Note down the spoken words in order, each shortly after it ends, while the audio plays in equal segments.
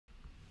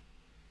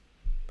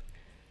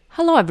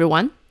Hello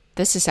everyone,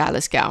 this is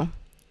Alice Gao.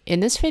 In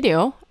this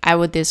video, I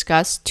will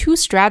discuss two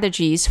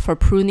strategies for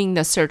pruning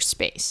the search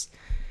space: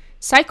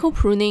 cycle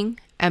pruning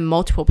and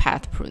multiple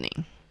path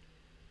pruning.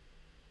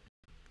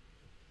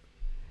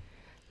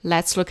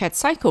 Let's look at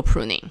cycle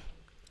pruning.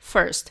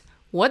 First,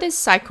 what is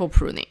cycle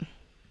pruning?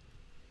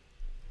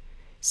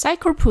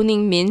 Cycle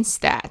pruning means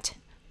that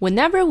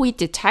whenever we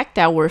detect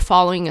that we're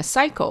following a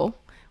cycle,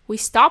 we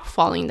stop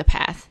following the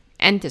path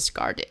and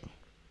discard it.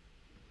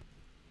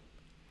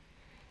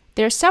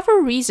 There are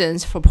several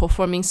reasons for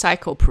performing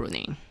cycle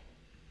pruning.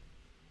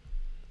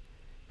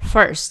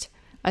 First,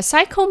 a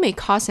cycle may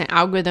cause an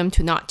algorithm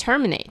to not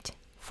terminate.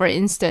 For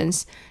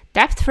instance,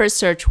 depth-first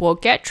search will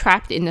get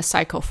trapped in the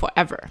cycle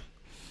forever.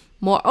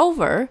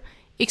 Moreover,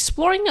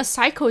 exploring a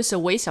cycle is a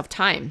waste of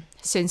time,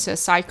 since a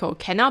cycle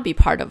cannot be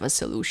part of a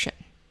solution.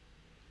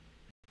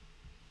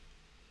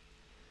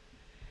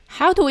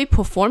 How do we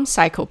perform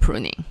cycle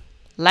pruning?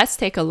 Let's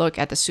take a look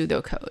at the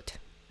pseudocode.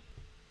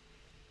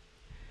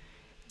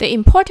 The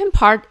important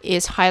part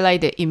is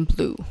highlighted in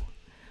blue.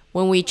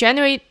 When we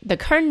generate the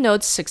current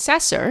node's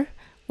successor,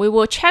 we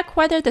will check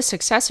whether the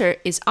successor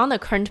is on the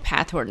current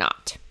path or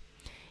not.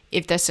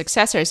 If the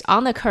successor is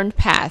on the current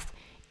path,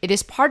 it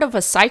is part of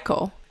a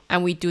cycle,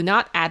 and we do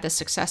not add the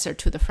successor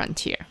to the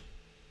frontier.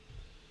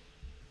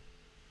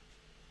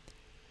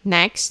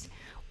 Next,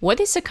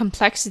 what is the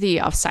complexity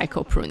of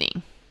cycle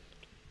pruning?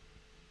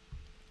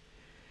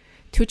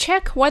 To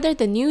check whether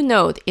the new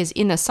node is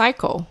in a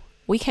cycle,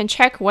 we can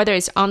check whether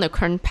it's on the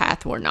current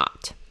path or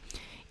not.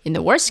 In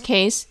the worst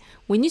case,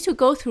 we need to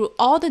go through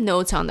all the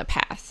nodes on the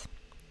path.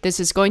 This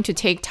is going to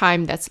take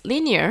time that's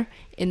linear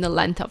in the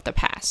length of the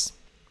path.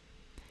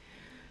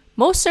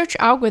 Most search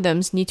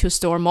algorithms need to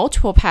store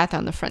multiple paths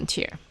on the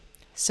frontier,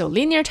 so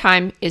linear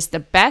time is the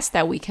best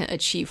that we can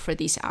achieve for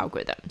these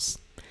algorithms.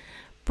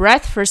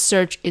 Breadth-first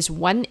search is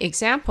one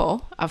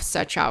example of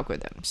such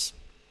algorithms.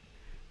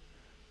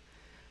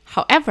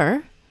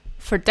 However,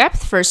 for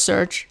depth-first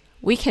search,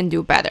 we can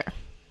do better.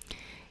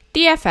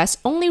 DFS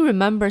only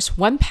remembers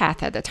one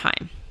path at a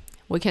time.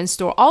 We can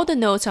store all the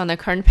nodes on the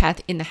current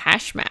path in the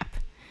hash map.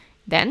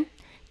 Then,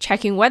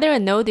 checking whether a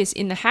node is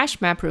in the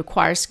hash map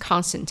requires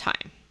constant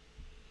time.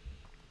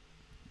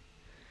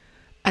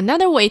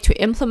 Another way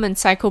to implement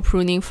cycle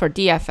pruning for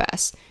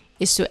DFS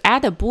is to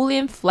add a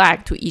Boolean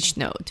flag to each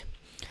node.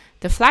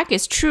 The flag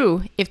is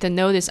true if the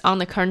node is on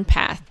the current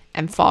path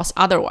and false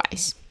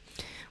otherwise.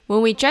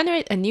 When we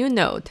generate a new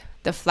node,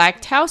 the flag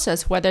tells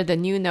us whether the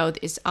new node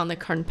is on the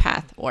current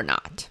path or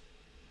not.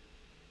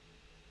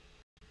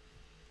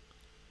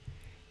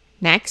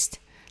 Next,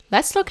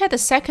 let's look at the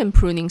second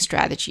pruning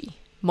strategy,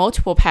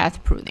 multiple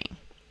path pruning.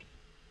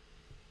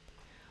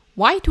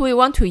 Why do we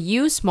want to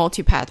use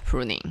multipath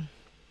pruning?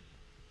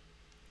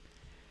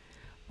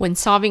 When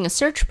solving a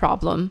search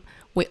problem,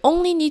 we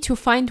only need to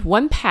find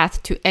one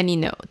path to any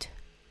node.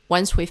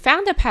 Once we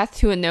found a path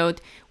to a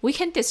node, we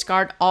can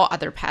discard all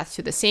other paths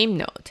to the same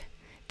node.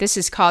 This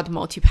is called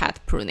multipath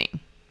pruning.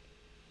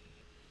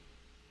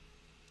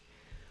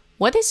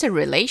 What is the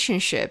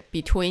relationship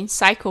between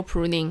cycle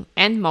pruning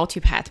and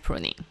multipath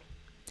pruning?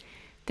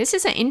 This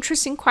is an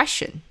interesting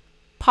question.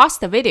 Pause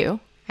the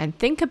video and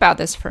think about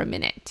this for a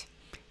minute.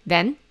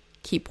 Then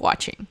keep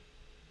watching.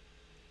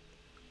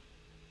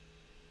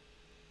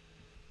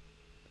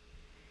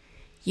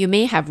 You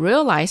may have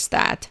realized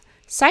that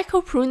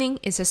cycle pruning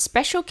is a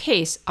special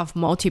case of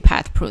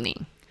multipath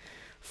pruning.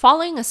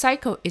 Following a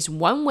cycle is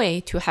one way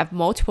to have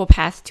multiple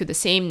paths to the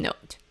same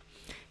node.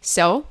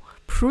 So,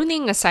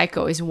 pruning a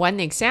cycle is one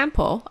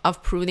example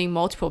of pruning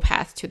multiple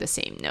paths to the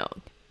same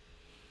node.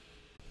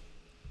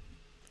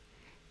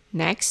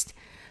 Next,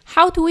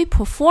 how do we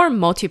perform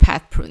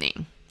multipath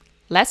pruning?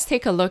 Let's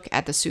take a look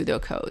at the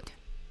pseudocode.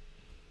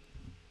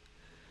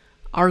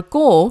 Our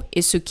goal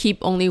is to keep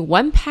only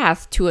one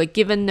path to a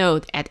given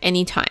node at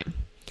any time.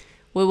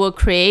 We will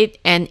create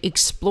an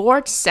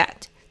explored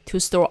set to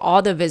store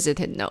all the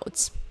visited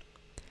nodes.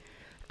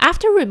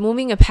 After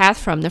removing a path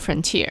from the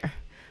frontier,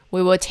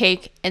 we will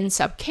take n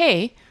sub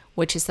k,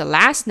 which is the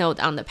last node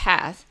on the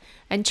path,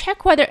 and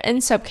check whether n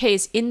sub k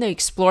is in the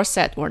explore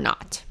set or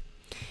not.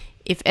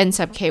 If n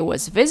sub k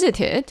was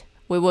visited,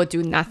 we will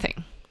do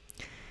nothing.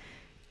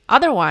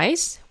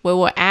 Otherwise, we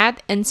will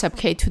add n sub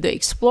k to the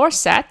explore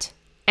set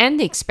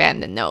and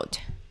expand the node,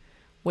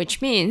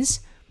 which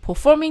means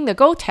performing the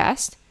go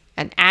test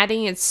and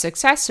adding its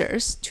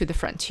successors to the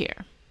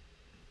frontier.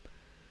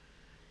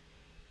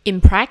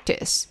 In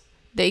practice,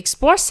 the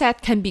explore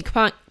set can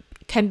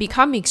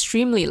become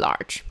extremely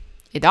large.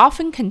 It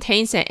often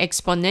contains an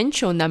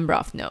exponential number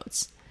of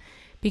nodes.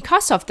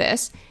 Because of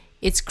this,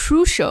 it's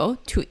crucial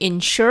to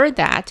ensure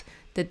that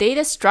the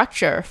data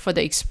structure for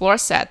the explore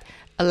set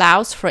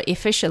allows for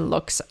efficient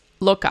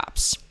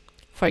lookups.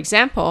 For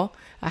example,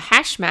 a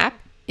hash map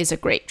is a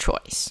great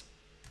choice.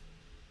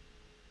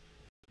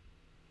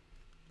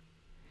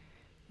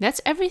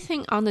 That's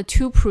everything on the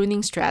two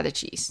pruning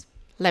strategies.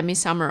 Let me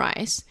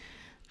summarize.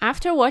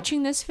 After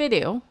watching this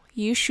video,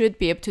 you should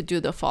be able to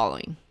do the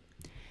following.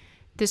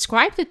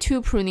 Describe the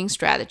two pruning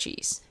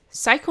strategies,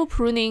 cycle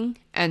pruning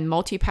and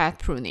multipath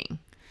pruning.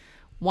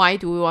 Why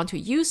do we want to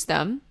use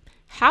them?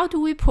 How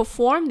do we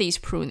perform these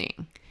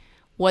pruning?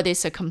 What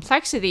is the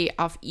complexity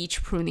of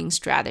each pruning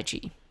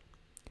strategy?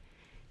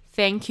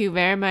 Thank you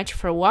very much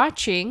for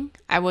watching.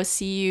 I will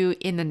see you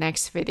in the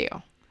next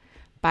video.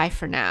 Bye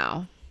for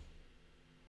now.